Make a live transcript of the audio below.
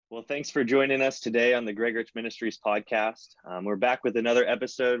Well, thanks for joining us today on the Greg Rich Ministries podcast. We're back with another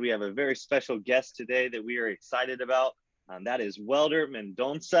episode. We have a very special guest today that we are excited about. That is Welder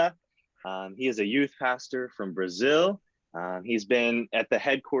Mendonça. He is a youth pastor from Brazil. He's been at the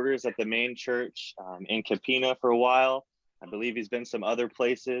headquarters at the main church in Campina for a while. I believe he's been some other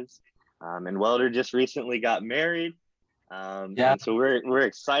places. And Welder just recently got married. And so we're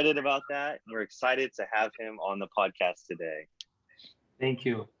excited about that. We're excited to have him on the podcast today. Thank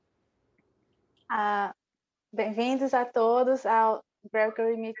you. Bem-vindos a todos ao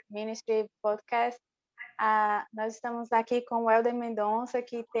Gregory Ministry Podcast. Nós estamos aqui com o Welder Mendonça,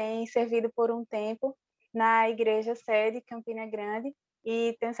 que tem servido por um tempo na igreja sede Campina Grande,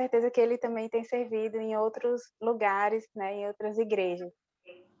 e tenho certeza que ele também tem servido em outros lugares, né, em outras igrejas.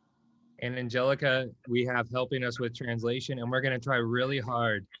 And Angelica, we have helping us with translation, and we're going to try really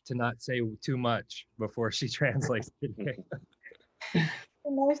hard to not say too much before she translates today.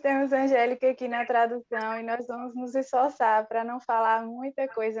 Nós temos a Angélica aqui na tradução e nós vamos nos esforçar para não falar muita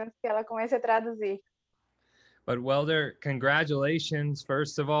coisa antes que ela comece a traduzir. But Welder, congratulations,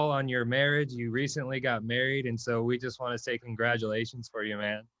 first of all, on your marriage. You recently got married, and so we just want to say congratulations for you,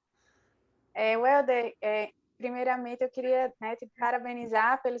 man. Welder, primeiramente eu queria, né, te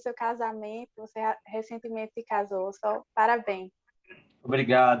parabenizar pelo seu casamento. Você recentemente se casou, só parabéns.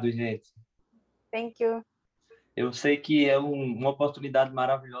 Obrigado, gente. Thank you. Eu sei que é uma oportunidade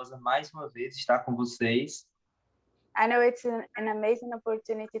maravilhosa mais uma vez estar com vocês. I know it's an amazing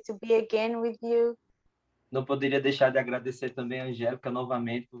opportunity to be again with you. Não poderia deixar de agradecer também a Angélica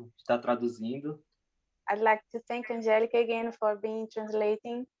novamente por estar traduzindo. I'd like to thank Angelica again for being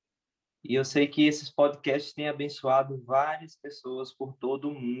translating. E eu sei que esses podcasts têm abençoado várias pessoas por todo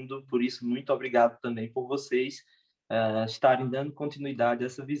o mundo, por isso muito obrigado também por vocês estarem dando continuidade a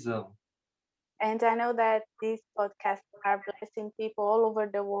essa visão. And I know that these podcasts are blessing people all over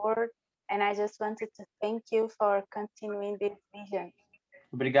the world, and I just wanted to thank you for continuing this vision.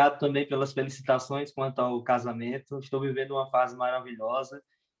 Obrigado também pelas felicitações quanto ao casamento. Estou vivendo uma fase maravilhosa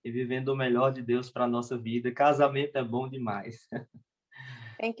e vivendo o melhor de Deus para a nossa vida. Casamento é bom demais.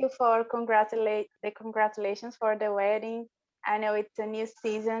 Thank you for the congratulations for the wedding. I know it's a new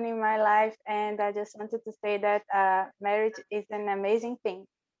season in my life, and I just wanted to say that marriage is an amazing thing.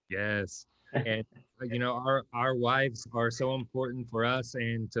 Yes. And, you know, our wives are so important for us,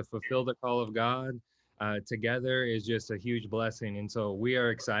 and to fulfill the call of God together is just a huge blessing. And so we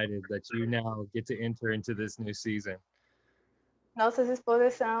are excited that you now get to enter into this new season. Nossas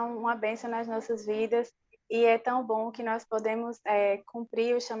esposas são uma bênção nas nossas vidas, e é tão bom que nós podemos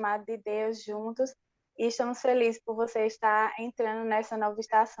cumprir o chamado de Deus juntos, e estamos felizes por você estar entrando nessa nova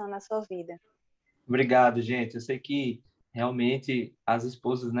estação na sua vida. Obrigado, gente. Eu sei que realmente as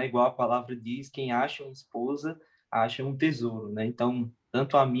esposas, né, igual a palavra diz, quem acha uma esposa acha um tesouro, né? Então,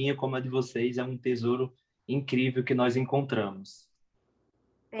 tanto a minha como a de vocês é um tesouro incrível que nós encontramos.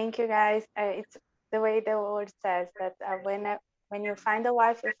 Thank you, guys. It's the way the word says that when you find a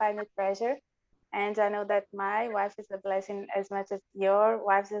wife, you find a treasure. And I know that my wife is a blessing as much as your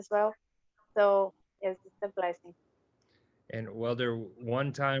wives as well. So, yes, it's a blessing. And Welder,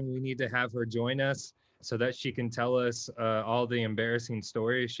 one time we need to have her join us so that she can tell us all the embarrassing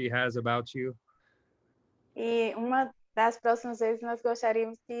stories she has about you. E uma das próximas vezes nós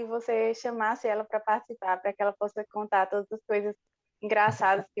gostaríamos que você chamasse ela para participar, para que ela possa contar todas as coisas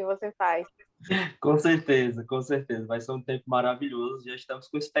engraçadas que você faz. Com certeza, com certeza. Vai ser um tempo maravilhoso. Já estamos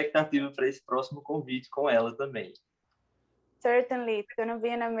com expectativa para esse próximo convite com ela também. Certainly, it's going to be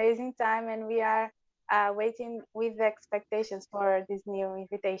an amazing time, and we are waiting with expectations for this new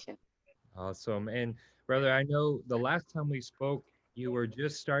invitation. Awesome. And brother, I know the last time we spoke, you were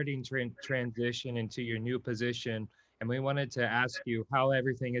just starting transition into your new position, and we wanted to ask you how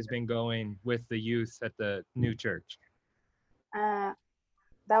everything has been going with the youth at the new church.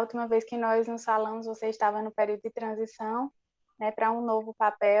 Da última vez que nós nos falamos, você estava no período de transição, né, para um novo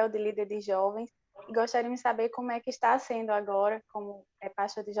papel de líder de jovens, e gostaríamos de saber como é que está sendo agora como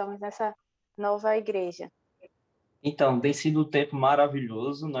pastor de jovens nessa nova igreja. Então, tem sido um tempo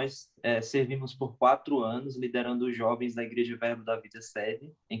maravilhoso. Nós servimos por 4 anos, liderando os jovens da Igreja Verbo da Vida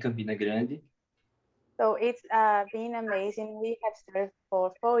Sede, em Campina Grande. So it's been amazing. We have served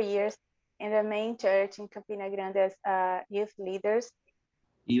for 4 years in the main church in Campina Grande as youth leaders.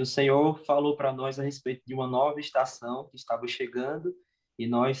 E o Senhor falou para nós a respeito de uma nova estação que estava chegando, e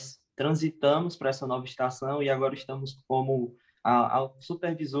nós transitamos para essa nova estação, e agora estamos como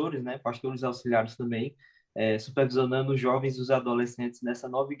supervisores, né, pastores auxiliares também, supervisionando os jovens e os adolescentes nessa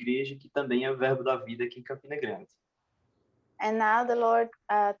nova igreja, que também é o Verbo da Vida aqui em Campina Grande. And now the Lord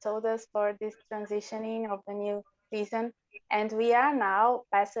told us for this transitioning of the new season, and we are now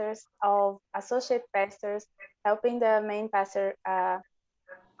pastors of associate pastors, helping the main pastor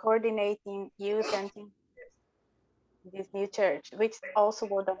coordinating youth and teens in this new church, which is also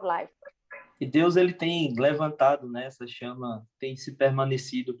Word of Life. E Deus ele tem levantado, né, essa chama, tem se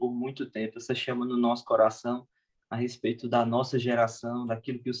permanecido por muito tempo, essa chama no nosso coração a respeito da nossa geração,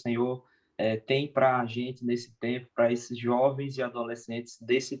 daquilo que o Senhor tem para a gente nesse tempo, para esses jovens e adolescentes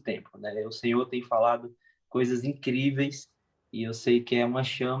desse tempo, né? O Senhor tem falado coisas incríveis e eu sei que é uma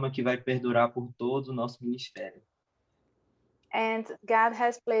chama que vai perdurar por todo o nosso ministério. And God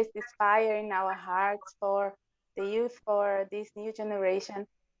has placed this fire in our hearts for the youth, for this new generation.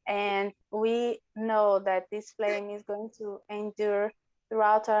 And we know that this flame is going to endure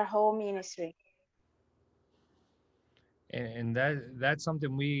throughout our whole ministry. And that's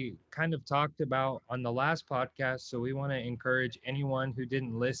something we kind of talked about on the last podcast. So we want to encourage anyone who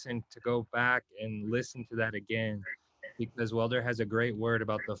didn't listen to go back and listen to that again, because Welder has a great word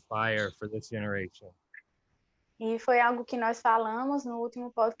about the fire for this generation. E foi algo que nós falamos no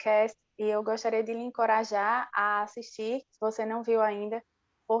último podcast, e eu gostaria de lhe encorajar a assistir, se você não viu ainda,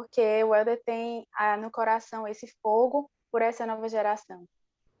 porque o Elder tem no coração esse fogo por essa nova geração.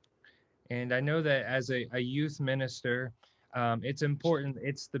 And I know that as a youth minister, it's important.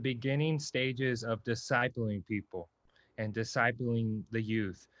 It's the beginning stages of discipling people and discipling the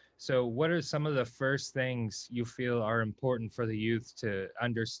youth. So what are some of the first things you feel are important for the youth to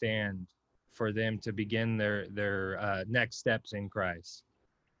understand, for them to begin their next steps in Christ?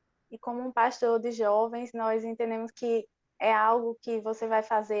 E como pastor de jovens, nós entendemos que é algo que você vai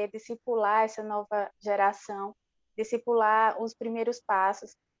fazer, discipular essa nova geração, discipular os primeiros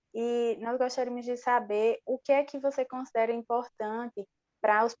passos. E nós gostaríamos de saber o que é que você considera importante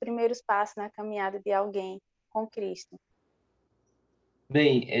para os primeiros passos na caminhada de alguém com Cristo.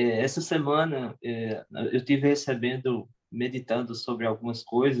 Bem, essa semana eu estive meditando sobre algumas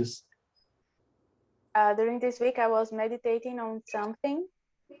coisas. During this week, I was meditating on something.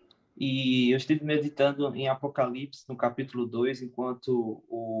 E eu estive meditando em Apocalipse, no capítulo 2, enquanto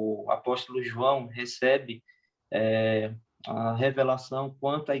o apóstolo João recebe a revelação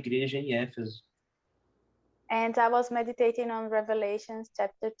quanto à igreja em Éfeso. And I was meditating on Revelations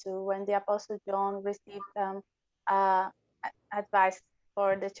chapter 2, when the Apostle John received advice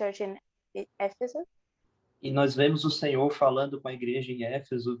for the church in Ephesus. E nós vemos o Senhor falando com a igreja em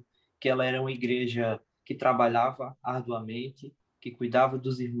Éfeso que ela era uma igreja que trabalhava arduamente, que cuidava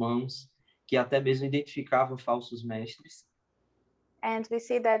dos irmãos, que até mesmo identificava falsos mestres. And we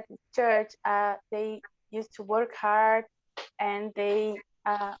see that the church, they used to work hard, and they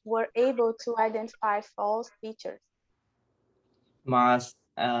were able to identify false teachers. Mas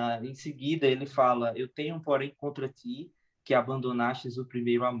em seguida ele fala: eu tenho porém contra ti que abandonastes o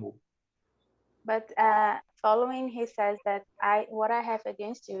primeiro amor. But following, he says that what I have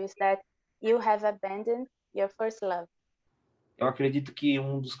against you is that you have abandoned your first love. Eu acredito que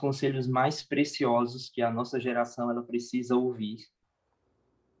um dos conselhos mais preciosos que a nossa geração ela precisa ouvir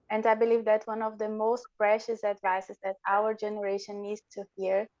And I believe that one of the most precious advices that our generation needs to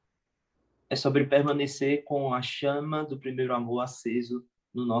hear é sobre permanecer com a chama do primeiro amor aceso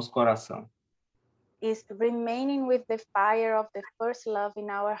no nosso coração. is remaining with the fire of the first love in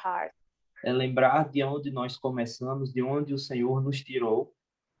our heart. É lembrar de onde nós começamos, de onde o Senhor nos tirou.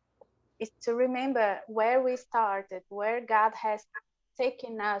 Is to remember where we started, where God has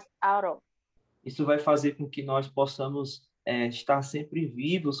taken us out of. Isso vai fazer com que nós possamos estar sempre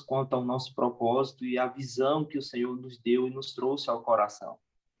vivos quanto ao nosso propósito e a visão que o Senhor nos deu e nos trouxe ao coração.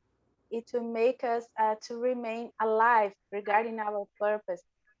 It will make us to remain alive regarding our purpose,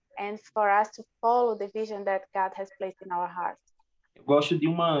 and for us to follow the vision that God has placed in our hearts. Eu gosto de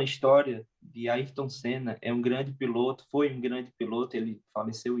uma história de Ayrton Senna, foi um grande piloto, ele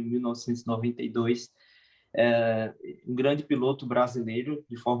faleceu em 1992, um grande piloto brasileiro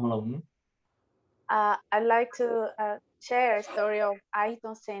de Fórmula 1. I'd like to share a story of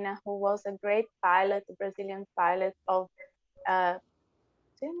Ayrton Senna, who was a great pilot, a Brazilian pilot of,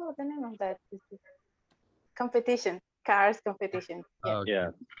 do you know the name of that? Competition, cars competition. Oh,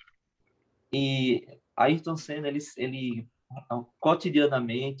 yeah. E Ayrton Senna, ele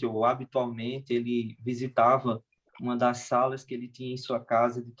cotidianamente ou habitualmente, ele visitava uma das salas que ele tinha em sua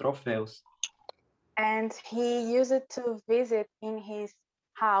casa de troféus. And he used to visit in his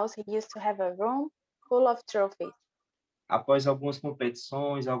house, he used to have a room full of trophies. Após algumas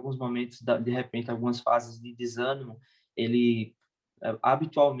competições, alguns momentos, de repente, algumas fases de desânimo, ele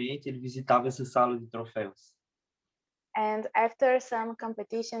habitualmente ele visitava essa sala de troféus. And after some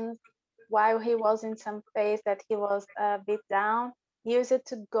competitions, while he was in some phase that he was a bit down, he used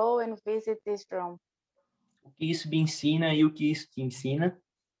to go and visit this room. o que isso me ensina e o que isso te ensina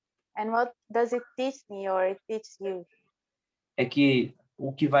And what does it teach me or it teaches you? é que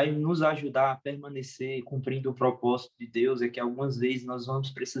o que vai nos ajudar a permanecer cumprindo o propósito de Deus é que algumas vezes nós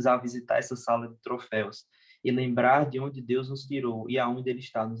vamos precisar visitar essa sala de troféus e lembrar de onde Deus nos tirou e aonde Ele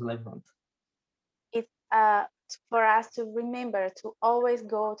está nos levando. It's for us to remember to always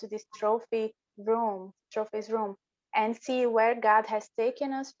go to this trophies room, and see where God has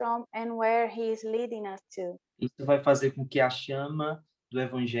taken us from and where He is leading us to. Isso vai fazer com que a chama do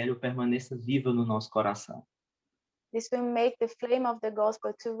Evangelho permaneça viva no nosso coração. This will make the flame of the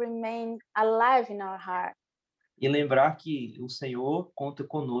gospel to remain alive in our heart. E lembrar que o Senhor conta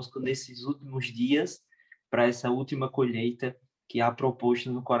conosco nesses últimos dias para essa última colheita que há proposto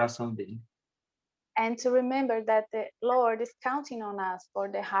no coração dele. And to remember that the Lord is counting on us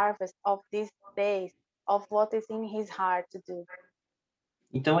for the harvest of these days, of what is in His heart to do.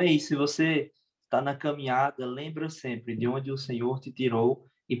 Então é isso, se você está na caminhada, lembra sempre de onde o Senhor te tirou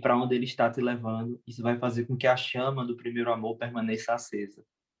e para onde Ele está te levando. Isso vai fazer com que a chama do primeiro amor permaneça acesa.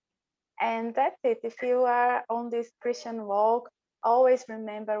 And that's it. If you are on this Christian walk, always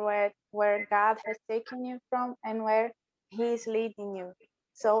remember where God has taken you from and where He is leading you.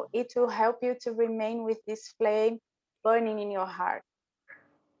 So it will help you to remain with this flame burning in your heart.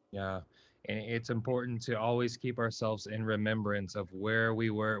 Yeah. And it's important to always keep ourselves in remembrance of where we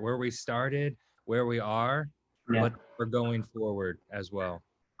were, where we started, where we are, Yeah. but we're going forward as well.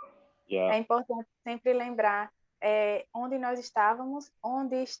 Yeah. É importante sempre lembrar onde nós estávamos,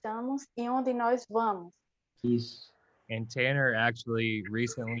 onde estamos e onde nós vamos. Isso. And Tanner actually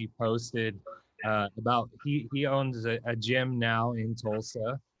recently posted about he owns a gym now in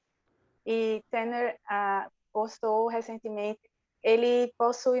Tulsa. E Tanner postou recentemente, ele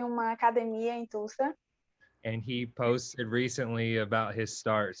possui uma academia em Tulsa. And he posted recently about his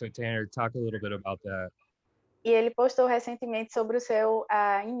start. So Tanner, talk a little bit about that. E ele postou recentemente sobre o seu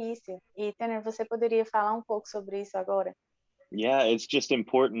início. E Tanner, você poderia falar um pouco sobre isso agora? Yeah, it's just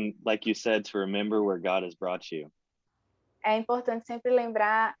important, like you said, to remember where God has brought you. É importante sempre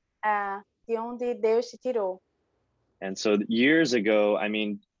lembrar de onde Deus te tirou. And so years ago, I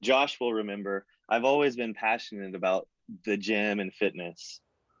mean, Josh will remember, I've always been passionate about the gym and fitness.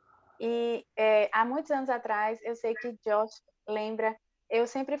 E há muitos anos atrás, eu sei que Josh lembra, eu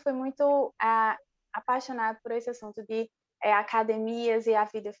sempre fui muito apaixonado por esse assunto de academias e a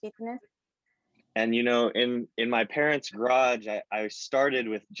vida fitness. And, you know, in my parents' garage, I started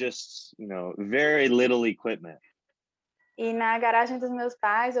with just, you know, very little equipment. E na garagem dos meus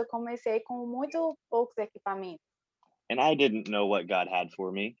pais, eu comecei com muito poucos equipamentos. And I didn't know what God had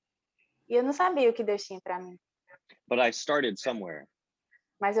for me, E eu não sabia o que Deus tinha para mim. but I started somewhere.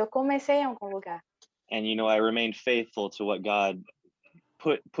 Mas eu comecei em algum lugar. And, you know, I remained faithful to what God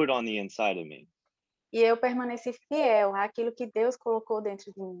put on the inside of me. E eu permaneci fiel àquilo que Deus colocou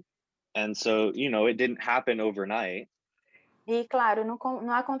dentro de mim. And so, you know, it didn't happen overnight, E, claro,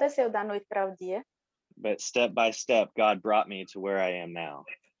 não aconteceu da noite para o dia, but step by step, God brought me to where I am now.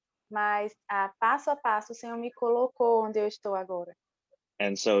 mas passo a passo o Senhor me colocou onde eu estou agora.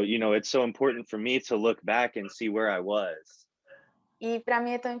 And so, you know, it's so important for me to look back and see where I was. E para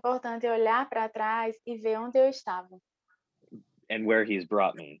mim é tão importante olhar para trás e ver onde eu estava And where He's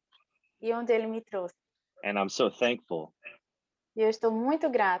brought me. e onde Ele me trouxe. And I'm so thankful. E eu estou muito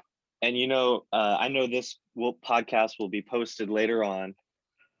grata. And, you know, I know this podcast will be posted later on,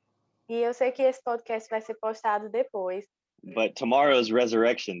 E eu sei que esse podcast vai ser postado depois, but tomorrow's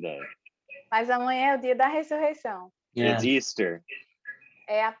Resurrection Day. mas amanhã é o dia da ressurreição, Yeah. It's Easter.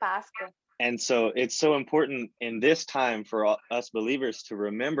 é a Páscoa. And so it's so important in this time for us believers to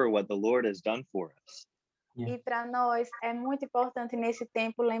remember what the Lord has done for us. Yeah. E para nós é muito importante nesse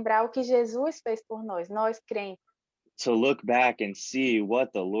tempo lembrar o que Jesus fez por nós crentes. To look back and see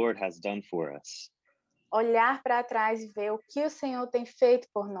what the Lord has done for us. Olhar para trás e ver o que o Senhor tem feito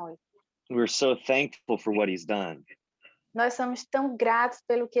por nós. We're so thankful for what He's done. Nós somos tão gratos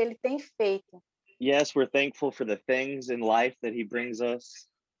pelo que Ele tem feito. Yes, we're thankful for the things in life that He brings us.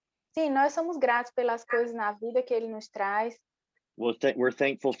 Sim, nós somos gratos pelas coisas na vida que Ele nos traz. We're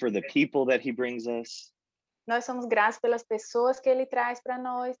thankful for the people that He brings us. Nós somos gratos pelas pessoas que Ele traz para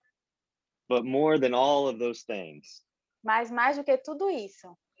nós. But more than all of those things, Mas mais do que tudo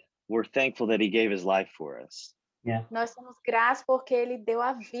isso, we're thankful that He gave His life for us. Yeah. nós somos gratos porque Ele deu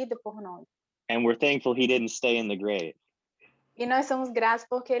a vida por nós. And we're thankful He didn't stay in the grave. E nós somos gratos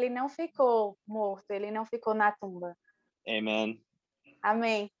porque Ele não ficou morto, Ele não ficou na tumba. Amen.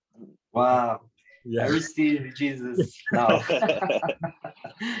 Amém. Wow. Yeah. I receive Jesus now.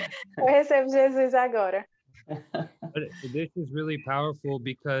 Eu recebo Jesus agora. But this is really powerful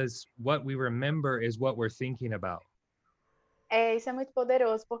because what we remember is what we're thinking about. Isso é muito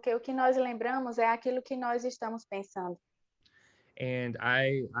poderoso, porque o que nós lembramos é aquilo que nós estamos pensando. And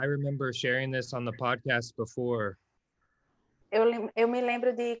I remember sharing this on the podcast before. Eu me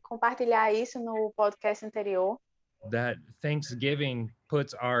lembro de compartilhar isso no podcast anterior, That Thanksgiving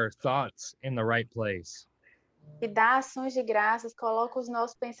puts our thoughts in the right place. que dá ações de graças, coloca os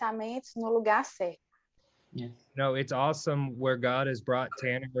nossos pensamentos no lugar certo. Yes. No, it's awesome where God has brought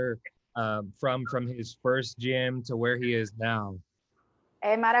Tanner from his first gym to where he is now.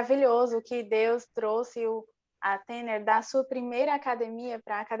 É maravilhoso que Deus trouxe a Tanner da sua primeira academia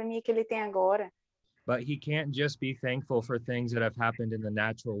para a academia que ele tem agora. But he can't just be thankful for things that have happened in the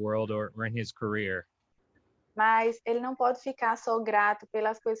natural world or in his career. Mas ele não pode ficar só grato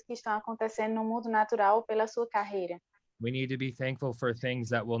pelas coisas que estão acontecendo no mundo natural ou pela sua carreira. We need to be thankful for things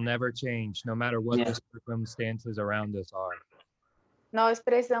that will never change, no matter what Yeah. the circumstances around us are. Nós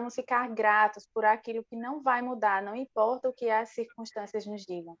precisamos ficar gratos por aquilo que não vai mudar, não importa o que as circunstâncias nos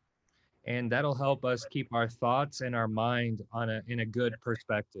digam. And that'll help us keep our thoughts and our mind in a good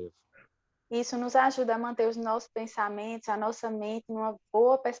perspective. Isso nos ajuda a manter os nossos pensamentos, a nossa mente numa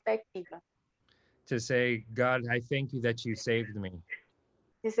boa perspectiva. To say, God, I thank you that you saved me.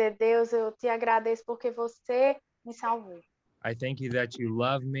 Dizer, Deus, eu te agradeço porque você me salvou. I thank you that you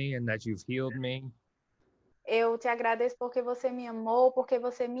love me and that you've healed me, Eu te agradeço porque você me amou, porque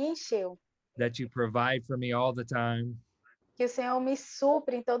você me encheu. that you provide for me all the time. Que o Senhor me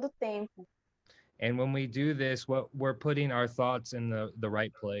supre em todo tempo. And when we do this, what we're putting our thoughts in the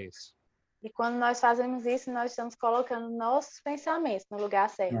right place. E quando nós fazemos isso, nós estamos colocando nossos pensamentos no lugar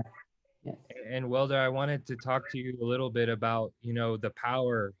certo. And Welder, I wanted to talk to you a little bit about, the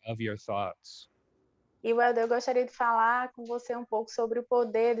power of your thoughts. E, Welder, eu gostaria de falar com você um pouco sobre o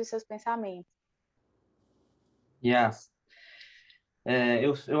poder dos seus pensamentos. Yes.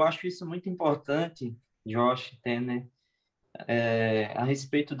 Eu acho isso muito importante, Josh, Tanner, a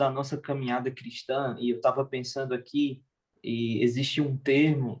respeito da nossa caminhada cristã, e eu estava pensando aqui, e existe um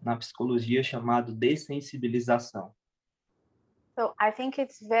termo na psicologia chamado dessensibilização. So I think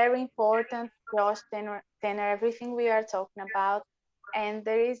it's very important, Josh, Tanner, everything we are talking about. And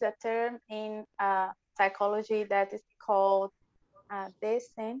there is a term in psychology that is called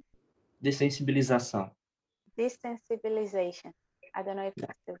Dessensibilização. desensibilization. I don't know if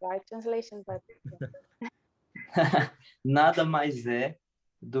that's the right translation, but Nada mais é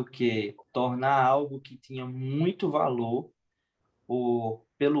do que tornar algo que tinha muito valor, ou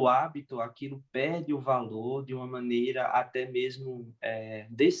pelo hábito, aquilo perde o valor de uma maneira até mesmo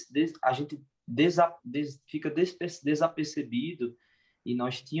a gente fica desapercebido, e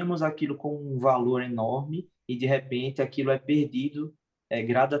nós tínhamos aquilo com um valor enorme e de repente aquilo é perdido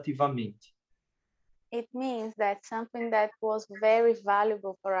gradativamente. it means that something that was very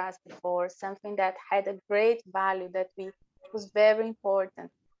valuable for us before, something that had a great value was very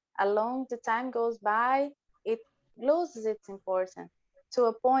important. Along the time goes by, it loses its importance to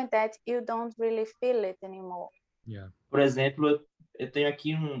a point that you don't really feel it anymore. Yeah. Por exemplo, eu tenho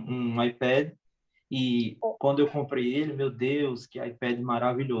aqui um iPad, e quando eu comprei ele, meu Deus, que iPad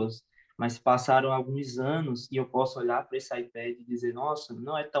maravilhoso. Mas passaram alguns anos e eu posso olhar para esse iPad e dizer, nossa,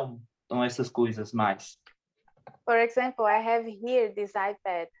 não é tão essas coisas mais. For example, I have here this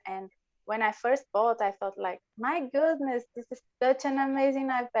iPad, and when I first bought, I thought like, my goodness, this is such an amazing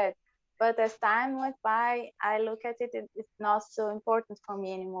iPad. But as time went by, I look at it, it's not so important for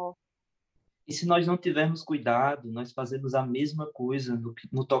me anymore. E se nós não tivermos cuidado, nós fazemos a mesma coisa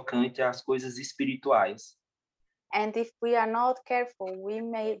no tocante às coisas espirituais. And if we are not careful, we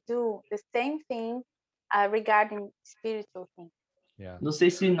may do the same thing regarding spiritual things. Yeah. Não sei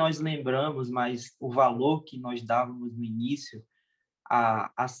se nós lembramos, mas o valor que nós dávamos no início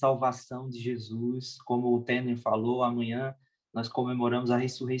à salvação de Jesus, como o Tanner falou, amanhã nós comemoramos a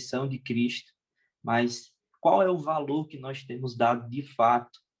ressurreição de Cristo, mas qual é o valor que nós temos dado de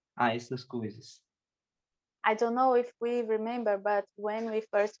fato a essas coisas? I don't know if we remember, but when we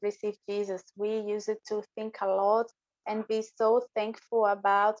first received Jesus, we used to think a lot and be so thankful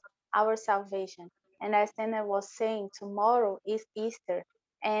about our salvation. And as Tanner was saying, tomorrow is Easter,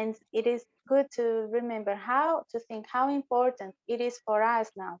 and it is good to remember how important it is for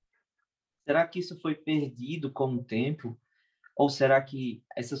us now. Será que isso foi perdido com o tempo? Ou será que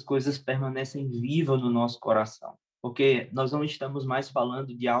essas coisas permanecem vivas no nosso coração? Porque nós não estamos mais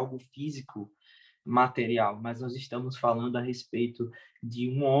falando de algo físico, material, mas nós estamos falando a respeito de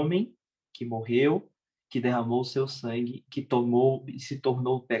um homem que morreu, que derramou seu sangue, que tomou e se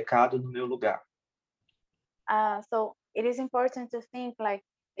tornou pecado no meu lugar. So it is important to think like,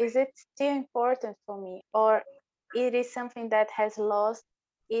 is it still important for me? Or it is something that has lost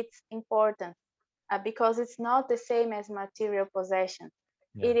its importance because it's not the same as material possession.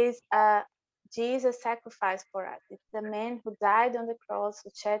 Yeah. It is Jesus' sacrifice for us. It's the man who died on the cross, who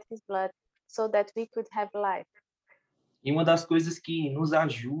shed his blood so that we could have life. E uma das coisas que nos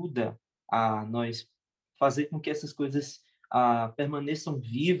ajuda a nós fazer com que essas coisas permaneçam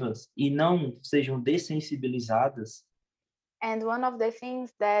vivas e não sejam dessensibilizadas And one of the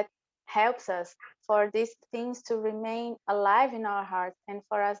things that helps us for these things to remain alive in our hearts and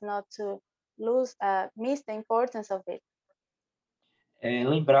for us not to miss the importance of it é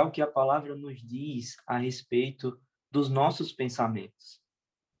lembrar o que a palavra nos diz a respeito dos nossos pensamentos.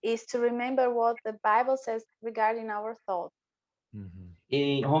 is to remember what the Bible says regarding our thoughts. Mhm.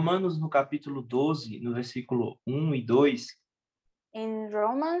 Em Romanos, no capítulo 12, no versículo 1 e 2, In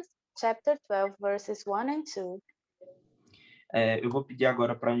Romans chapter 12, verses 1 and 2, eu vou pedir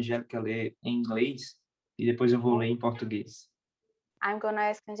agora para a Angélica ler em inglês e depois eu vou ler em português. I'm going to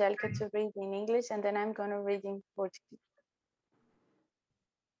ask Angelica to read in English and then I'm going to read in Portuguese.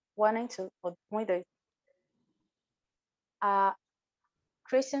 1 and 2, or 1 e 2.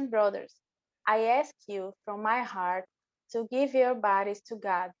 Christian brothers, I ask you from my heart to give your bodies to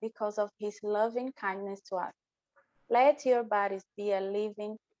God because of his loving kindness to us. Let your bodies be a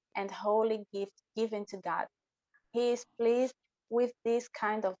living and holy gift given to God. He is pleased with this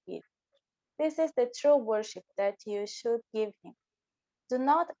kind of gift. This is the true worship that you should give him. Do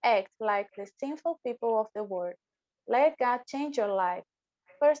not act like the sinful people of the world. Let God change your life.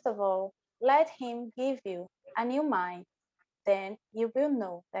 First of all, let him give you a new mind. Then you will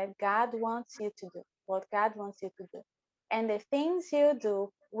know that God wants you to do what God wants you to do. And the things you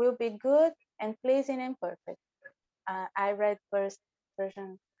do will be good and pleasing and perfect. I read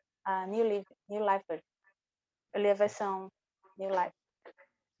version, New Life version. Eu li a versão New Life.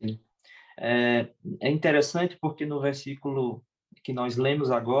 É interessante porque no versículo que nós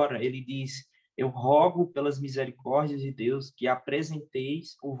lemos agora, ele diz: eu rogo pelas misericórdias de Deus que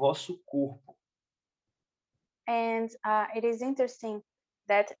apresenteis o vosso corpo. And it is interesting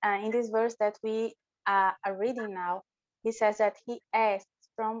that in this verse that we are reading now, he says that he asks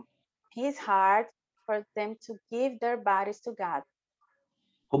from his heart for them to give their bodies to God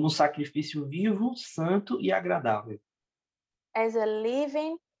Como um sacrifício vivo, santo e agradável. as a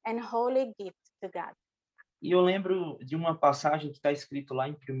living and holy gift to God. E eu lembro de uma passagem que está escrito lá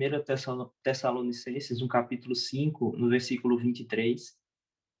em 1 Tessalonicenses, no capítulo 5, no versículo 23.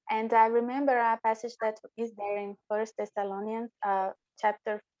 And I remember a passage that is there in 1 Thessalonians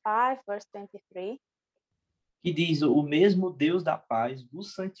chapter 5, verse 23, Que diz: o mesmo Deus da paz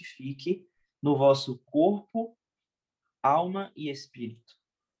vos santifique no vosso corpo, alma e espírito.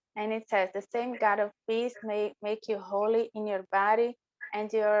 and it says, the same God of peace may make you holy in your body and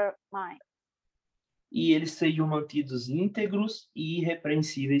your mind, E eles sejam mantidos íntegros e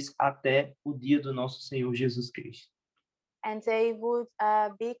irrepreensíveis até o dia do nosso Senhor Jesus Cristo. and they would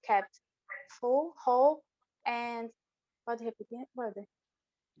be kept full, whole, and pode repetir? Pode.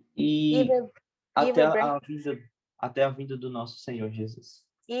 E até Irrepre- até a vinda do nosso Senhor Jesus.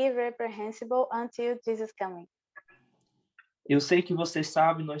 Irreprehensible until Jesus coming. Eu sei que você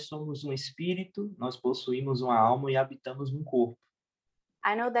sabe, nós somos um espírito, nós possuímos uma alma e habitamos num corpo.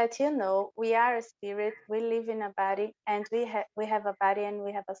 I know that you know we are a spirit, we live in a body, and we have a body and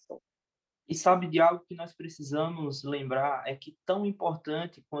we have a soul. E sabe de algo que nós precisamos lembrar é que tão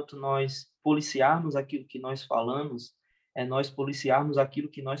importante quanto nós policiarmos aquilo que nós falamos, é nós policiarmos aquilo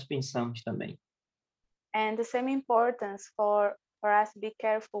que nós pensamos também. And the same importance for us to be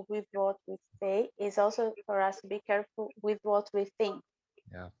careful with what we say is also for us to be careful with what we think.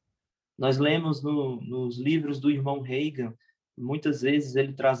 Yeah. Nós lemos nos livros do irmão Reagan, muitas vezes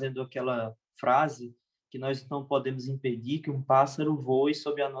ele trazendo aquela frase que nós não podemos impedir que um pássaro voe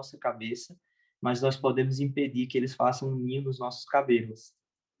sobre a nossa cabeça, mas nós podemos impedir que eles façam um ninho nos nossos cabelos.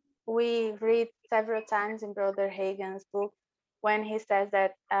 We read several times in Brother Hagen's book when he says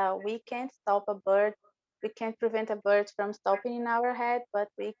that we can't stop a bird, we can't prevent a bird from stopping in our head, but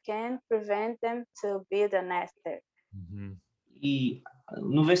we can prevent them to build a nest there. Mhm. E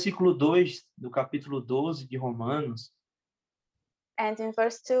no versículo 2 do capítulo 12 de Romanos, And in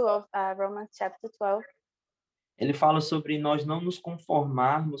verse 2 of Romans chapter 12, ele fala sobre nós não nos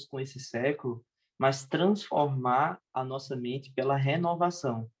conformarmos com esse século, mas transformar a nossa mente pela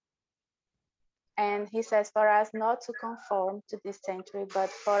renovação. and he says for us not to conform to this century, but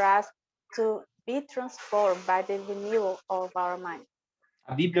for us to be transformed by the renewal of our mind.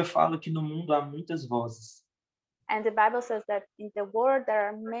 A Bíblia fala que no mundo há muitas vozes, And the Bible says that in the world there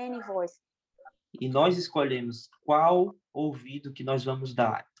are many voices, e nós escolhemos qual ouvido que nós vamos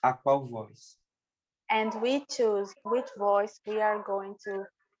dar a qual voz. and we choose which voice we are going to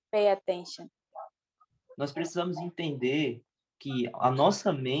pay attention. Nós precisamos entender que a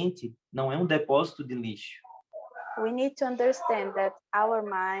nossa mente não é um depósito de lixo. We need to understand that our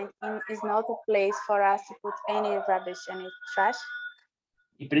mind is not a place for us to put any rubbish in its trash.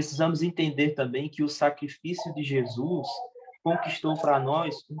 E precisamos entender também que o sacrifício de Jesus conquistou para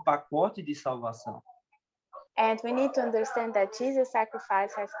nós um pacote de salvação. And we need to understand that Jesus'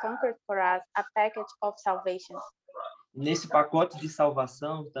 sacrifice has conquered for us a package of salvation. Nesse pacote de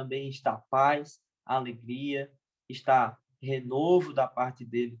salvação também está paz, alegria, está renovo da parte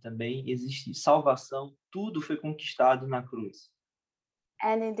dele também, existe salvação, tudo foi conquistado na cruz.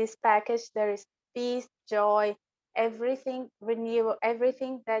 And in this package, there is peace, joy, everything renewal,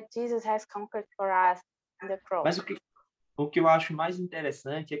 everything that Jesus has conquered for us in the cross. Mas o que eu acho mais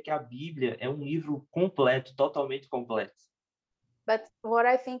interessante é que a Bíblia é um livro completo, totalmente completo. But what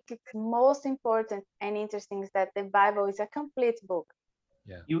I think is most important and interesting is that the Bible is a complete book.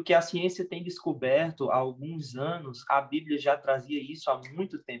 E o que a ciência tem descoberto há alguns anos, a Bíblia já trazia isso há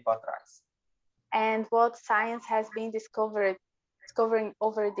muito tempo atrás. And what science has been discovering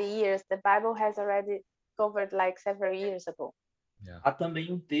over the years, the Bible has already discovered like several years ago. Há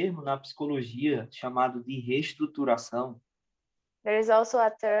também um termo na psicologia chamado de reestruturação. There is also a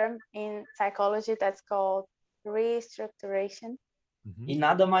term in psychology that's called restructuration. E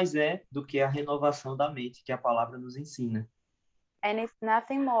nada mais é do que a renovação da mente que a palavra nos ensina. And it's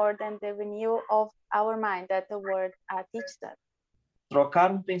nothing more than the renewal of our mind that the word teaches us.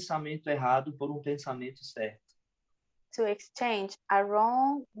 Trocar um pensamento errado por um pensamento certo. To exchange a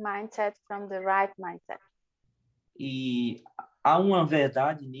wrong mindset from the right mindset. E há uma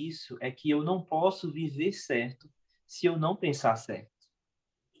verdade nisso, é que eu não posso viver certo se eu não pensar certo.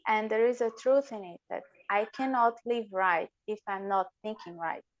 And there is a truth in it that I cannot live right if I'm not thinking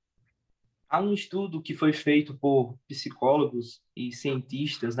right. Há um estudo que foi feito por psicólogos e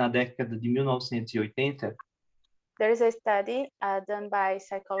cientistas na década de 1980. There is a study done by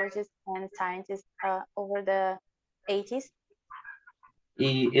psychologists and scientists over the 80s.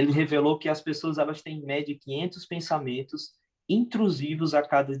 E ele revelou que as pessoas elas têm em média 500 pensamentos intrusivos a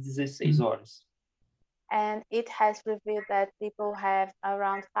cada 16 horas. And it has revealed that people have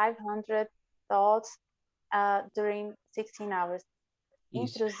around 500 thoughts during 16 hours.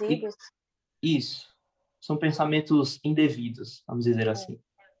 Isso. Intrusivos. Isso. São pensamentos indevidos, vamos dizer assim.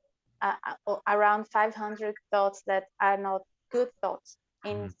 Around 500 thoughts that are not good thoughts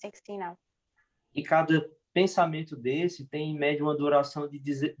in 16 hours. E cada pensamento desse tem em média uma duração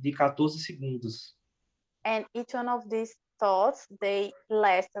de 14 segundos. And each one of these thoughts, they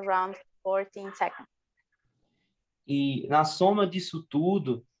last around 14 seconds. E na soma disso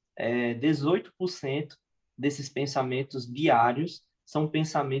tudo, 18% desses pensamentos diários são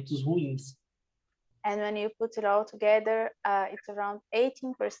pensamentos ruins. And when you put it all together, it's around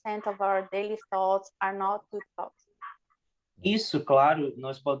 18% of our daily thoughts are not good thoughts. Isso, claro,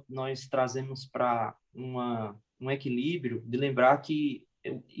 nós trazemos para um equilíbrio de lembrar que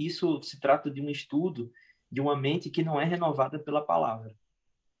isso se trata de um estudo de uma mente que não é renovada pela palavra.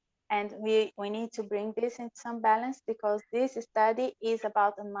 And we need to bring this into some balance because this study is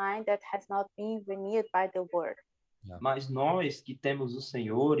about a mind that has not been renewed by the word. Mas nós que temos o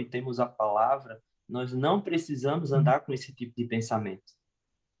Senhor e temos a palavra, nós não precisamos andar com esse tipo de pensamento.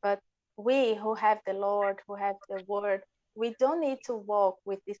 But we who have the Lord, who have the word, we don't need to walk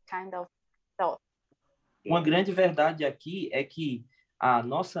with this kind of thought. Uma grande verdade aqui é que a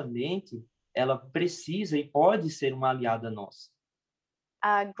nossa mente, ela precisa e pode ser uma aliada nossa.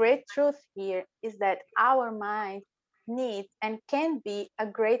 A great truth here is that our mind needs and can be a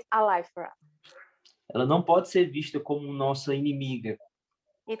great ally for us. Ela não pode ser vista como nossa inimiga.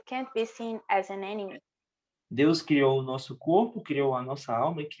 It can't be seen as an enemy. Deus criou o nosso corpo, criou a nossa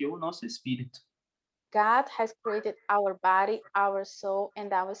alma e criou o nosso espírito. God has created our body, our soul, and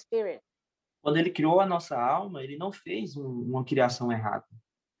our spirit. Quando ele criou a nossa alma, ele não fez uma criação errada.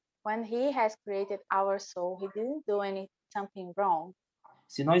 When he has created our soul, he didn't do something wrong.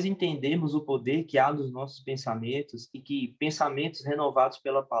 Se nós entendermos o poder que há nos nossos pensamentos e que pensamentos renovados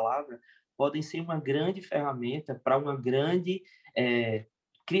pela palavra podem ser uma grande ferramenta para uma grande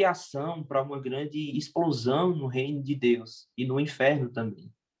criação, para uma grande explosão no reino de Deus e no inferno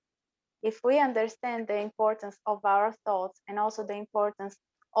também. If we understand the importance of our thoughts and also the importance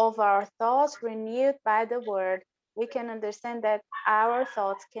of our thoughts renewed by the word, we can understand that our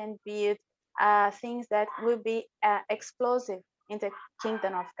thoughts can build things that will be explosive in the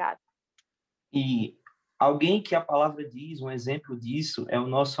kingdom of God. E alguém que a palavra diz, um exemplo disso, é o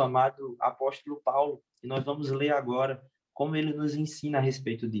nosso amado apóstolo Paulo. E nós vamos ler agora como ele nos ensina a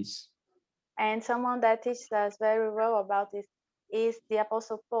respeito disso. And someone that teaches us very well about this is the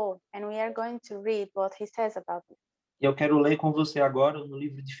Apostle Paul, and we are going to read what he says about it. Eu quero ler com você agora no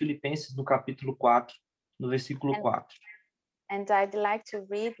livro de Filipenses, no capítulo 4, no versículo 4. And I'd like to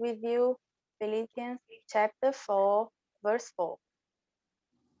read with you Philippians chapter 4, verse 4.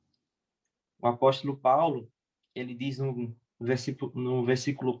 O apóstolo Paulo, ele diz no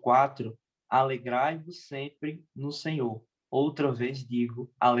versículo 4, alegrai-vos sempre no Senhor. Outra vez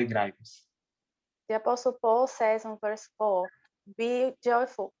digo, alegrai-vos. The Apostle Paul says in verse 4, be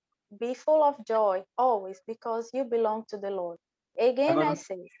joyful, be full of joy always because you belong to the Lord. Again Agora- I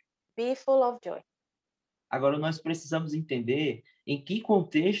say, be full of joy. Agora, nós precisamos entender em que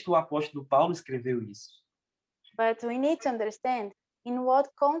contexto o apóstolo Paulo escreveu isso. But we need to understand in what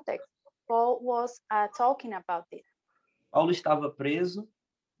context Paul was talking about this. Paulo estava preso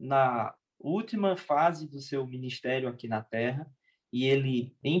na última fase do seu ministério aqui na Terra e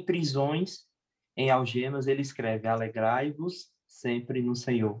ele, em prisões, em algemas, ele escreve, alegrai-vos sempre no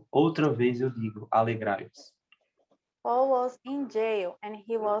Senhor. Outra vez eu digo, alegrai-vos. Paul was in jail and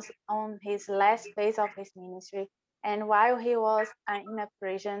he was on his last phase of his ministry. And while he was in a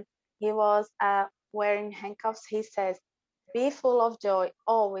prison, he was wearing handcuffs. He says, be full of joy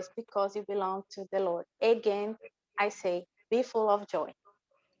always because you belong to the Lord. Again, I say, be full of joy.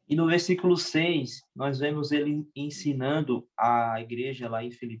 E no versículo 6, nós vemos ele ensinando a igreja lá em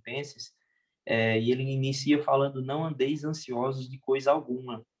Filipenses, e ele inicia falando, não andeis ansiosos de coisa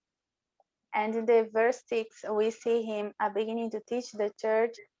alguma. And in the verse 6, we see him beginning to teach the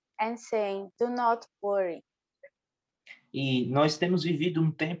church and saying, do not worry. E nós temos vivido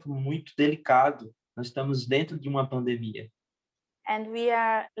um tempo muito delicado, nós estamos dentro de uma pandemia. And we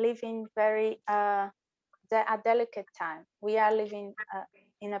are living a delicate time. We are living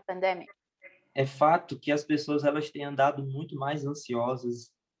in a pandemic. É fato que as pessoas elas têm andado muito mais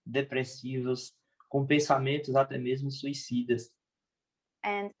ansiosas, depressivas, com pensamentos até mesmo suicidas.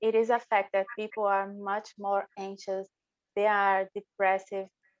 And it is a fact that people are much more anxious, they are depressive,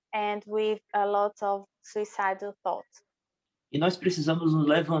 and with a lot of suicidal thoughts. E nós precisamos nos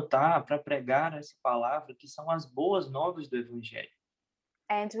levantar para pregar essa palavra, que são as boas novas do Evangelho.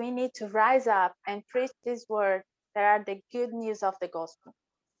 And we need to rise up and preach this word that are the good news of the gospel.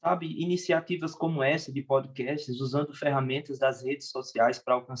 Sabe, iniciativas como essa de podcasts, usando ferramentas das redes sociais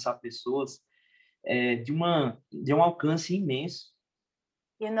para alcançar pessoas, de um alcance imenso.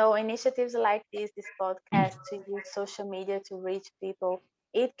 You know, initiatives like this podcast, to use social media to reach people,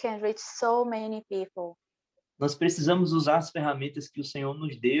 it can reach so many people. Nós precisamos usar as ferramentas que o Senhor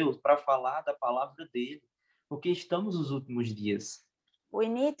nos deu para falar da palavra dele, porque estamos nos últimos dias. We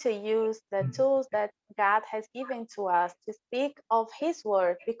need to use the tools that God has given to us to speak of His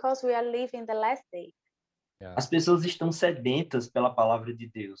word because we are living the last day. Yeah. As pessoas estão sedentas pela palavra de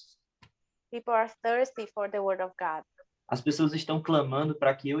Deus. People are thirsty for the word of God. As pessoas estão clamando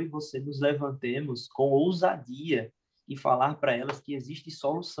para que eu e você nos levantemos com ousadia e falar para elas que existe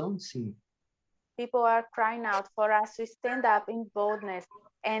solução, sim. People are crying out for us to stand up in boldness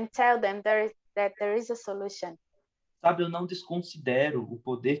and tell them that there is a solution. Sabe, eu não desconsidero o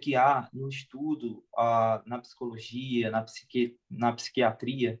poder que há no estudo, na psicologia, na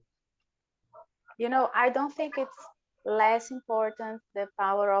psiquiatria. You know, I don't think it's less important the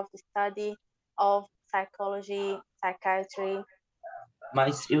power of the study of psychology, psychiatry,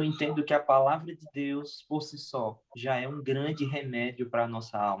 Mas eu entendo que a palavra de Deus, por si só, já é um grande remédio para a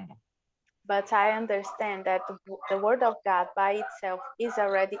nossa alma. but I understand that the word of God by itself is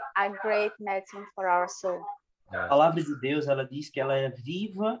already a great medicine for our soul. A palavra de Deus, ela diz que ela é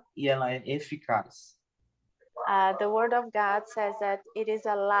viva e ela é eficaz. The word of God says that it is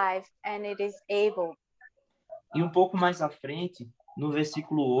alive and it is able. E um pouco mais à frente, no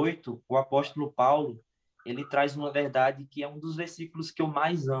versículo 8, o apóstolo Paulo, ele traz uma verdade que é um dos versículos que eu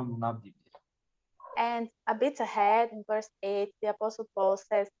mais amo na Bíblia. And a bit ahead in verse 8, the Apostle Paul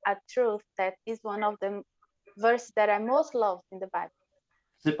says a truth that is one of the verses that I most love in the Bible.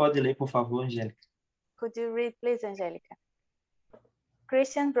 Você pode ler, por favor, Angélica? Could you read, please, Angelica?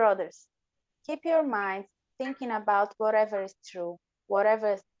 Christian brothers, keep your minds thinking about whatever is true,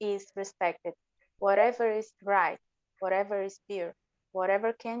 whatever is respected, whatever is right, whatever is pure,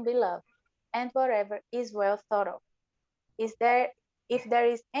 whatever can be loved, and whatever is well thought of. If there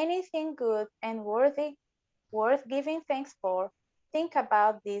is anything good and worth giving thanks for, think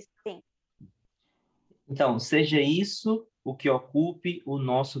about these things. Então, seja isso o que ocupe o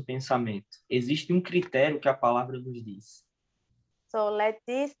nosso pensamento. Existe um critério que a palavra nos diz. So let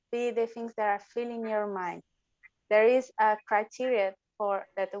these be the things that are filling your mind. There is a criteria for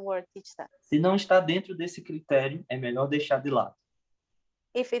that the word teaches us. Se não está dentro desse critério, é melhor deixar de lado.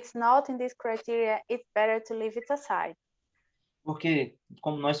 If it's not in this criteria, it's better to leave it aside. Porque,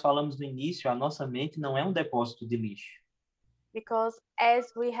 como nós falamos no início, a nossa mente não é um depósito de lixo. Because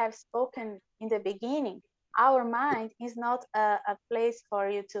as we have spoken in the beginning, our mind is not a place for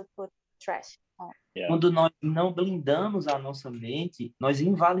you to put trash on. Yeah. Quando nós não blindamos a nossa mente, nós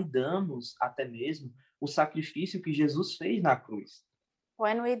invalidamos até mesmo o sacrifício que Jesus fez na cruz.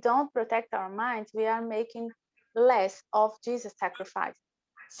 When we don't protect our minds, we are making less of Jesus' sacrifice.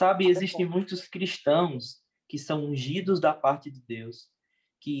 Sabe, existem muitos cristãos que são ungidos da parte de Deus,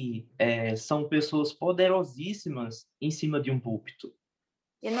 que são pessoas poderosíssimas em cima de um púlpito.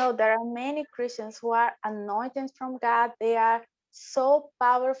 You know, there are many Christians who are anointed from God. They are so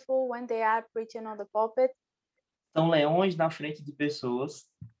powerful when they are preaching on the pulpit. São leões na frente de pessoas,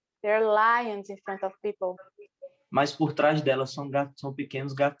 They're lions in front of people, mas por trás delas são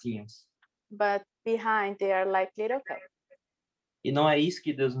pequenos gatinhos. but behind they are like little cats. E não é isso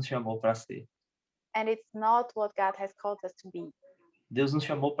que Deus nos chamou para ser. And it's not what God has called us to be. Deus nos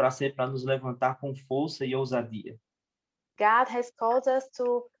chamou para ser, para nos levantar com força e ousadia. God has called us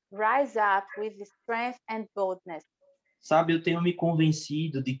to rise up with strength and boldness. Sabe, eu tenho me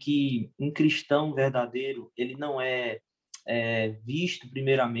convencido de que um cristão verdadeiro, ele não é visto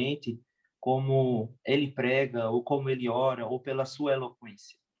primeiramente como ele prega, ou como ele ora, ou pela sua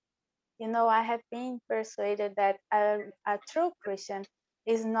eloquência. You know, I have been persuaded that a true Christian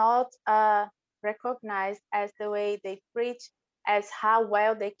is not recognized as the way they preach, as how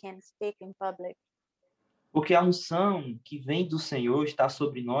well they can speak in public. Porque a unção que vem do Senhor está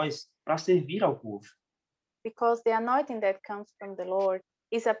sobre nós para servir ao povo. Because the anointing that comes from the Lord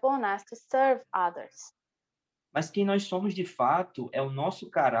is upon us to serve others. Mas quem nós somos de fato é o nosso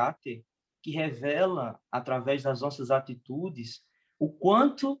caráter que revela, através das nossas atitudes, o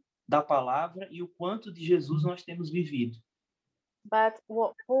quanto da palavra e o quanto de Jesus nós temos vivido. But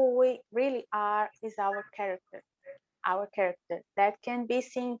who we really are is our character that can be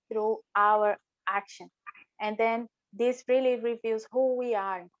seen through our action. And then this really reveals who we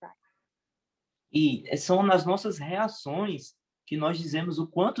are in Christ. E são nas nossas reações que nós dizemos o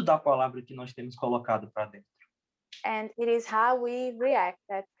quanto da palavra que nós temos colocado para dentro. And it is how we react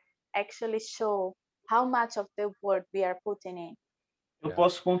that actually show how much of the word we are putting in. Eu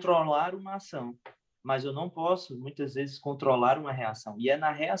posso controlar uma ação, mas eu não posso, muitas vezes, controlar uma reação. E é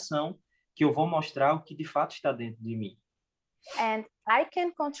na reação que eu vou mostrar o que de fato está dentro de mim. And I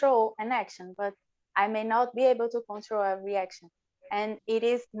can control an action, but I may not be able to control a reaction. And it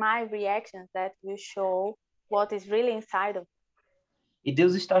is my reactions that will show what is really inside of me. E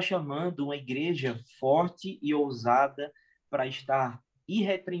Deus está chamando uma igreja forte e ousada para estar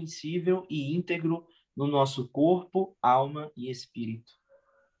irrepreensível e íntegro no nosso corpo, alma e espírito.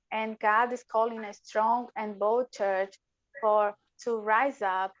 And God is calling a strong and bold church to rise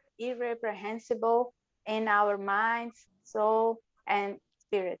up irreprehensible in our minds, soul, and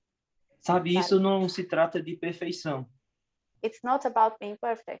spirit. Sabe, isso não se trata de perfeição. It's not about being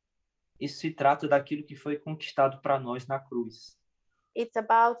perfect. Isso se trata daquilo que foi conquistado para nós na cruz. It's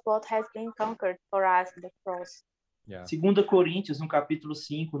about what has been conquered for us in the cross. Yeah. 2 Coríntios, no capítulo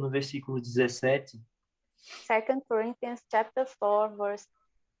 5, no versículo 17. 2 Corinthians chapter 5, verse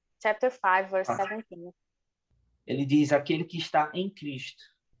 17. Ele diz: aquele que está em Cristo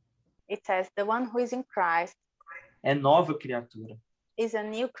It says, the one who is in Christ é nova criatura. is a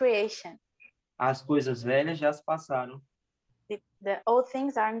new creation. As coisas velhas já se passaram. The old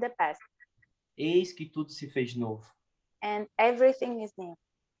things are in the past, Eis que tudo se fez novo. and everything is new.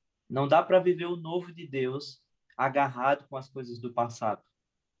 Não dá para viver o novo de Deus agarrado com as coisas do passado.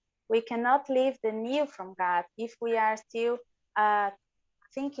 We cannot live the new from God if we are still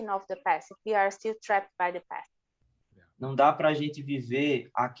thinking of the past, if we are still trapped by the past. Não dá para a gente viver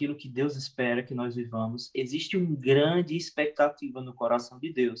aquilo que Deus espera que nós vivamos. Existe uma grande expectativa no coração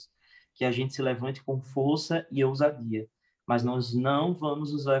de Deus, que a gente se levante com força e ousadia. Mas nós não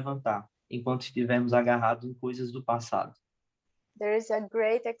vamos nos levantar enquanto estivermos agarrados em coisas do passado. There is a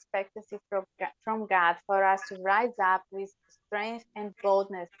great expectancy from God for us to rise up with strength and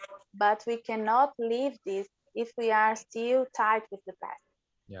boldness, but we cannot live this if we are still tied with the past.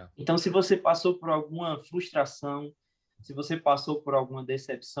 Yeah. Então, se você passou por alguma frustração, se você passou por alguma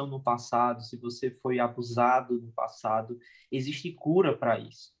decepção no passado, se você foi abusado no passado, existe cura para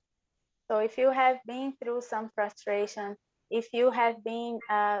isso. So if you have been through some frustration, if you have been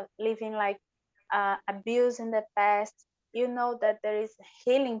living like abuse in the past, you know that there is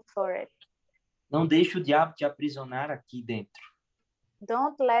healing for it. Não deixe o diabo te aprisionar aqui dentro,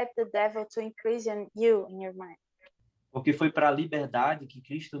 Don't let the devil to imprison you in your mind, porque foi para a liberdade que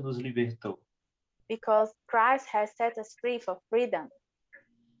Cristo nos libertou. because Christ has set us free for freedom.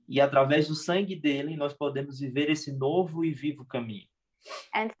 E através do sangue dele, nós podemos viver esse novo e vivo caminho.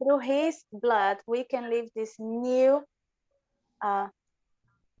 And through his blood, we can live this new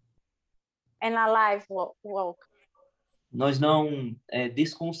and alive walk. Nós não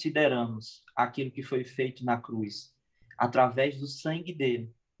desconsideramos aquilo que foi feito na cruz. Através do sangue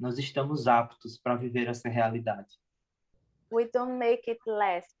dele, nós estamos aptos para viver essa realidade. We don't make it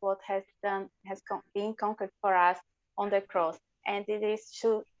less what been conquered for us on the cross. And it is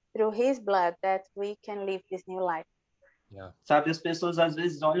through his blood that we can live this new life. Yeah. Sabe, as pessoas às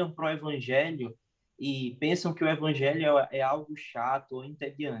vezes olham para o evangelho e pensam que o evangelho é algo chato ou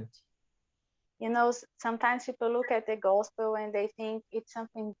entediante. You know, sometimes people look at the gospel and they think it's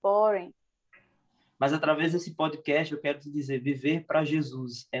something boring. Mas através desse podcast eu quero te dizer, viver para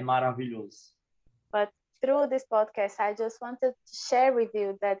Jesus é maravilhoso. But through this podcast, I just wanted to share with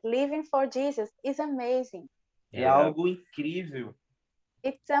you that living for Jesus is amazing. É algo incrível.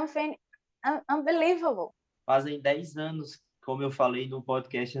 It's something unbelievable. Fazem 10 anos, como eu falei no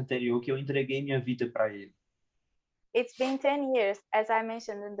podcast anterior, que eu entreguei minha vida para ele. It's been 10 years, as I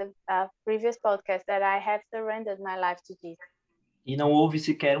mentioned in the previous podcast, that I have surrendered my life to Jesus. E não houve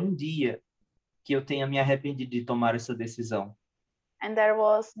sequer um dia que eu tenha me arrependido de tomar essa decisão. And there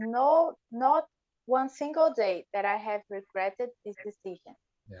was not one single day that I have regretted this decision.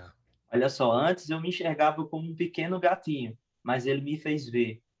 Yeah. Olha só, antes eu me enxergava como um pequeno gatinho, mas ele me fez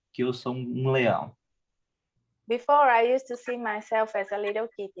ver que eu sou um leão. Before, I used to see myself as a little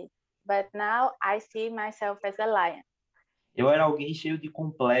kitty, but now I see myself as a lion. Eu era alguém cheio de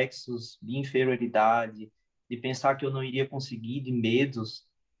complexos, de inferioridade, de pensar que eu não iria conseguir, de medos.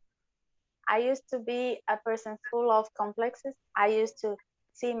 I used to be a person full of complexes. I used to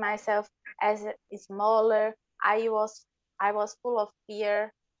see myself as smaller. I was full of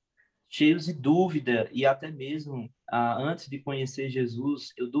fear. Cheios de dúvida e até mesmo antes de conhecer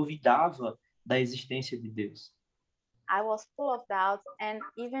Jesus, eu duvidava da existência de Deus. I was full of doubts, and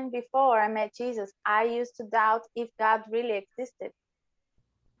even before I met Jesus, I used to doubt if God really existed.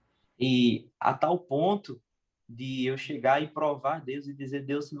 E a tal ponto de eu chegar e provar Deus e dizer,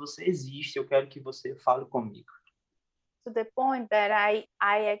 Deus, se você existe, eu quero que você fale comigo. To the point that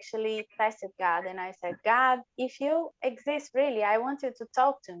I actually tested God and I said, God, if you exist really, I want you to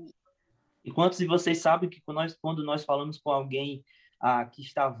talk to me. E quantos de vocês sabem que quando nós falamos com alguém que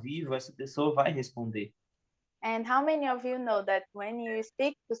está vivo, essa pessoa vai responder? And how many of you know that when you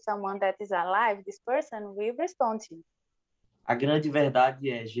speak to someone that is alive, this person will respond to you? A grande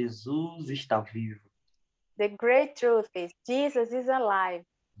verdade é, Jesus está vivo. The great truth is Jesus is alive.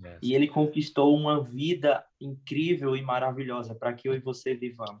 Yes. E ele conquistou uma vida incrível e maravilhosa para que eu e você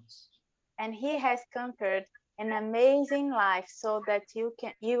vivamos. And he has conquered an amazing life so that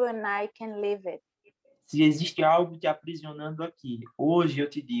you and I can live it. Se existe algo te aprisionando aqui, hoje eu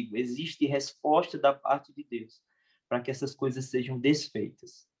te digo, existe resposta da parte de Deus para que essas coisas sejam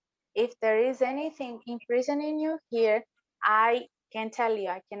desfeitas. If there is anything imprisoning you here, I can tell you,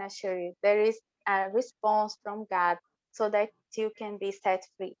 I can assure you, there is a response from God so that you can be set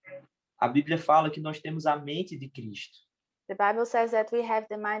free. A Bíblia fala que nós temos a mente de Cristo. The Bible says that we have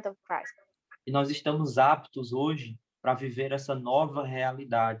the mind of Christ. E nós estamos aptos hoje para viver essa nova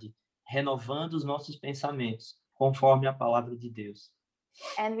realidade, renovando os nossos pensamentos, conforme a palavra de Deus.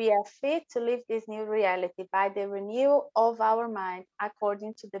 And we are fit to live this new reality by the renewal of our mind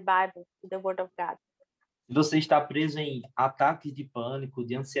according to the Bible, to the Word of God. Se você está preso em ataques de pânico,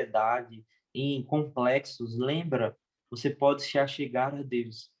 de ansiedade, em complexos, lembra, você pode se achegar a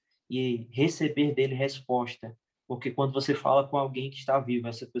Deus e receber dele resposta, porque quando você fala com alguém que está vivo,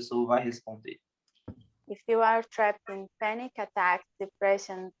 essa pessoa vai responder. If you are trapped in panic attacks,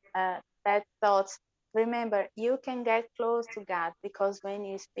 depression, bad thoughts, remember, you can get close to God because when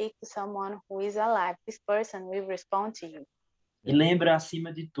you speak to someone who is alive, this person will respond to you. E lembra,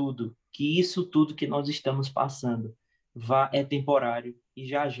 acima de tudo, que isso tudo que nós estamos passando é temporário e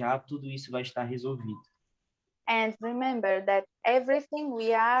já já tudo isso vai estar resolvido. And remember that everything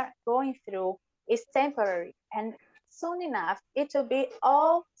we are going through is temporary, and soon enough it will be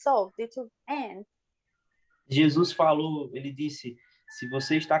all solved, it will end. Jesus falou, ele disse, se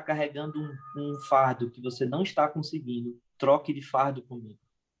você está carregando um fardo que você não está conseguindo, troque de fardo comigo.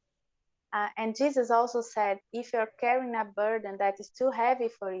 And Jesus also said, if you're carrying a burden that is too heavy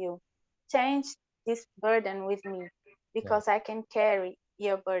for you, change this burden with me, because I can carry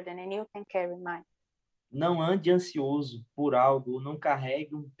your burden and you can carry mine. Não ande ansioso por algo, ou não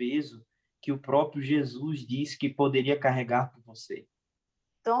carregue um peso que o próprio Jesus disse que poderia carregar por você.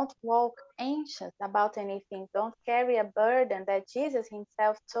 Don't walk anxious about anything. Don't carry a burden that Jesus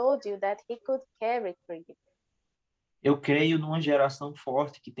himself told you that he could carry for you. Eu creio numa geração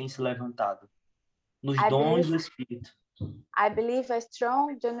forte que tem se levantado, nos I dons believe- do Espírito, I believe a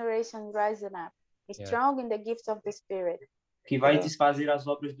strong generation rising up, Yeah. strong in the gifts of the Spirit, que vai Yeah. desfazer as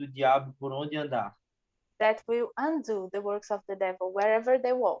obras do diabo por onde andar. that will undo the works of the devil wherever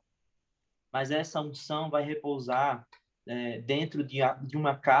they walk. Mas essa unção vai repousar dentro de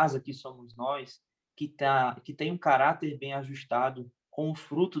uma casa que somos nós, que tem um caráter bem ajustado com o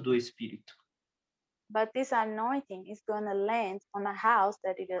fruto do Espírito. But this anointing is going to land on a house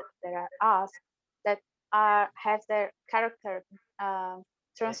that are us, that have their character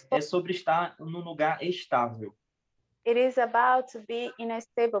transformed. É sobre estar num lugar estável, It is about to be in a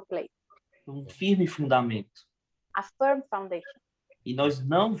stable place, um firme fundamento. a firm foundation. E nós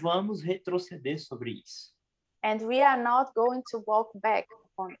não vamos retroceder sobre isso. And we are not going to walk back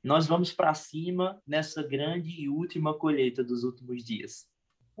on it. Nós vamos para cima nessa grande e última colheita dos últimos dias.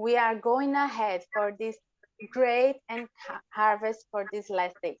 We are going ahead for this great and harvest for this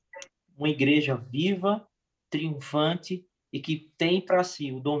last day. Uma igreja viva, triunfante e que tem para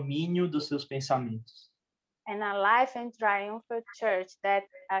si o domínio dos seus pensamentos. And a life and triumphant church that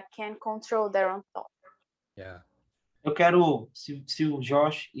can control their own thoughts. Yeah. Eu quero, se o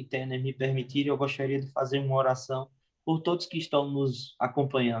Josh e Tanner me permitirem, eu gostaria de fazer uma oração por todos que estão nos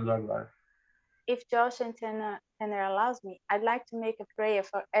acompanhando agora. If Josh and Tanner allows me, I'd like to make a prayer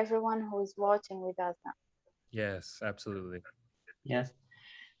for everyone who is watching with us now. Yes, absolutely. Yes.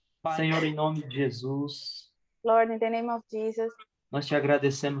 Senhor, em nome de Jesus, Lord, in the name of Jesus, nós te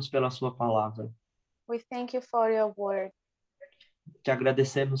agradecemos pela sua palavra. we thank you for your word. Te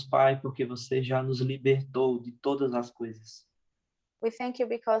agradecemos, Pai, porque você já nos libertou de todas as coisas. We thank you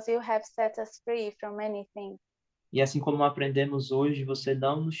because you have set us free from many things. E assim como aprendemos hoje, você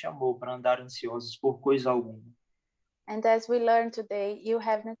não nos chamou para andar ansiosos por coisa alguma. And as we learned today, you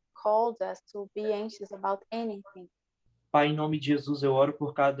haven't called us to be anxious about anything. Pai, em nome de Jesus, eu oro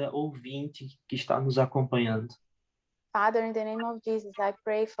por cada ouvinte que está nos acompanhando. Father, in the name of Jesus, I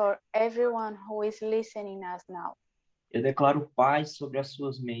pray for everyone who is listening us now. Eu declaro paz sobre as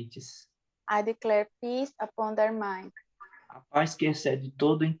suas mentes. I declare peace upon their mind, A paz que excede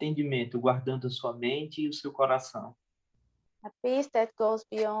todo entendimento, guardando a sua mente e o seu coração. a peace that goes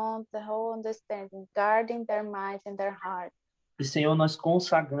beyond the whole understanding, guarding their minds and their hearts. E, Senhor, nós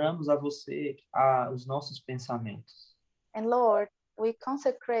consagramos a você os nossos pensamentos. And Lord, we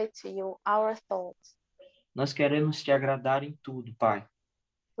consecrate to you our thoughts. Nós queremos te agradar em tudo, Pai.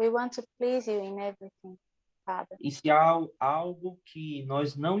 We want to please you in everything, Father. E se há algo que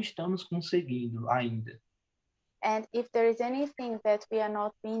nós não estamos conseguindo ainda, And if there is anything that we are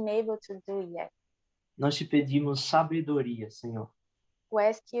not being able to do yet, nós te pedimos sabedoria, Senhor. we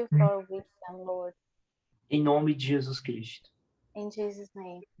ask you for wisdom, Lord, Em nome de Jesus Cristo. in Jesus'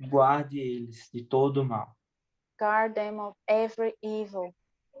 name. Guarde eles de todo o mal. Guard them of every evil.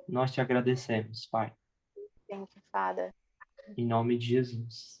 Nós te agradecemos, Pai. Thank you, Father, Em nome de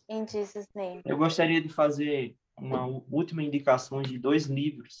Jesus. in Jesus' name. Eu gostaria de fazer uma última indicação de 2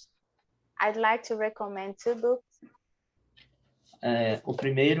 livros. I'd like to recommend 2 books. O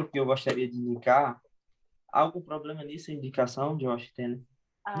primeiro que eu gostaria de indicar, há algum problema nisso, indicação, Josh? Tanner?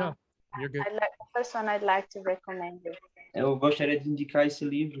 No, you're good. The first one I'd like to recommend you. Eu gostaria de indicar esse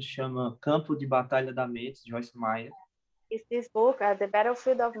livro, chama Campo de Batalha da Mente, de Joyce Meyer. Is this book, The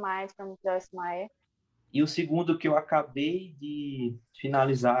Battlefield of Mind from Joyce Meyer. E o segundo que eu acabei de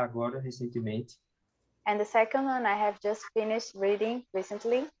finalizar agora, recentemente, And the second one I have just finished reading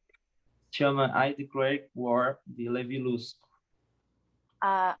recently. chama I Declare War, de Levi Lusko.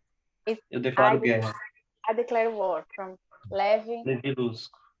 Eu declaro guerra, I Declare War from Levi Levi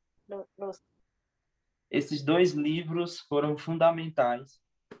Lusko. Lusko. Esses 2 livros foram fundamentais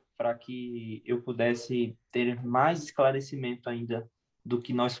para que eu pudesse ter mais esclarecimento ainda do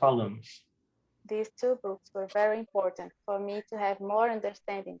que nós falamos. These 2 books were very important for me to have more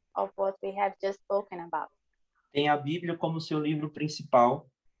understanding of what we have just spoken about. Tem a Bíblia como seu livro principal,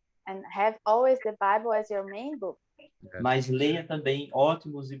 And have always the Bible as your main book, mas leia também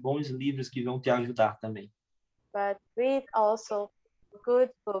ótimos e bons livros que vão te ajudar também. but read also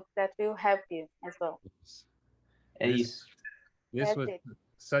good books that will help you as well. É isso. This That's was it.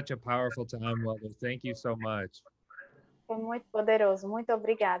 such a powerful time, Welder. Thank you so much. Foi muito poderoso. Muito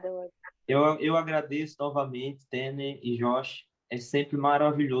obrigada, Lord. Eu agradeço novamente, Tanner e Josh. É sempre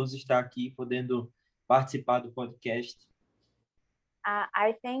maravilhoso estar aqui, podendo participar do podcast.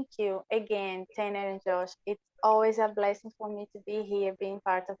 I thank you again, Tanner and Josh. It's always a blessing for me to be here, being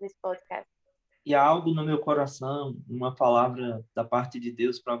part of this podcast. E há algo no meu coração, uma palavra da parte de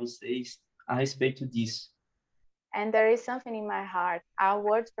Deus para vocês a respeito disso. And there is something in my heart, a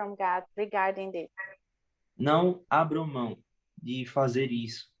word from God regarding this. Não abram mão de fazer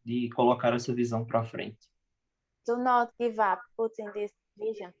isso, de colocar essa visão para frente. Do not give up putting this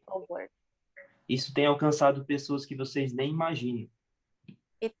vision forward. Isso tem alcançado pessoas que vocês nem imaginam.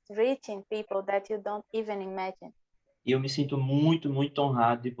 It's reaching people that you don't even imagine. E eu me sinto muito, muito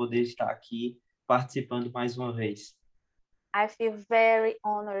honrado de poder estar aqui participando mais uma vez. I feel very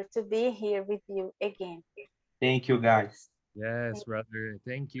honored to be here with you again. Thank you, guys. Yes, brother.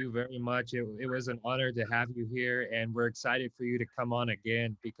 Thank you very much. It was an honor to have you here, and we're excited for you to come on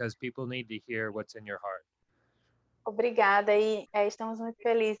again because people need to hear what's in your heart. Obrigada e estamos muito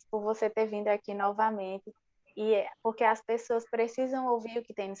felizes por você ter vindo aqui novamente e porque as pessoas precisam ouvir o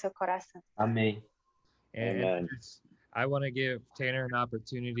que tem no seu coração. Amém. And Amen. I want to give Tanner an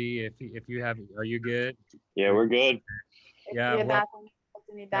opportunity. If you have, are you good? Yeah, we're good. Eu Yeah, queria well, dar uma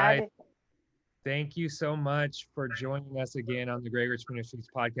oportunidade. Thank you so much for joining us again on the Greg Rich Ministries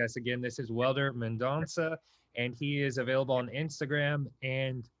podcast. Again, this is Welder Mendonça, and he is available on Instagram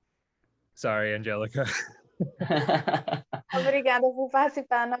and, sorry, Angelica. Obrigada por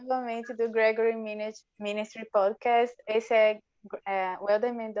participar novamente do Gregory Ministry Podcast. Esse é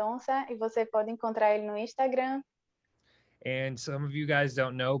Welder Mendonça e você pode encontrar ele no Instagram. And some of you guys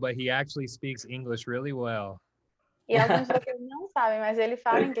don't know, but he actually speaks English really well. E alguns de vocês não sabem, mas ele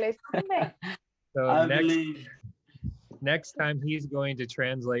fala inglês também. So I believe. next time he's going to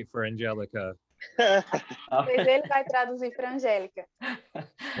translate for Angelica. Pois ele vai traduzir para a Angélica.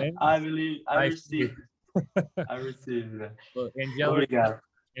 I believe. I I receive. I receive. Well, Angelica Obrigado.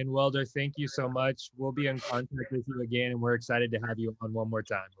 and Welder, thank you so much. We'll be in contact with you again, and we're excited to have you on one more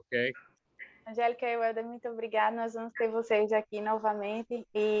time, okay? Angélica e Welder, muito obrigada. Nós vamos ter vocês aqui novamente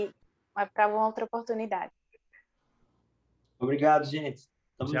e para uma outra oportunidade. Obrigado, gente.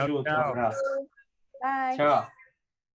 Tamo Tchau, junto. Um tchau. abraço. Bye. Tchau.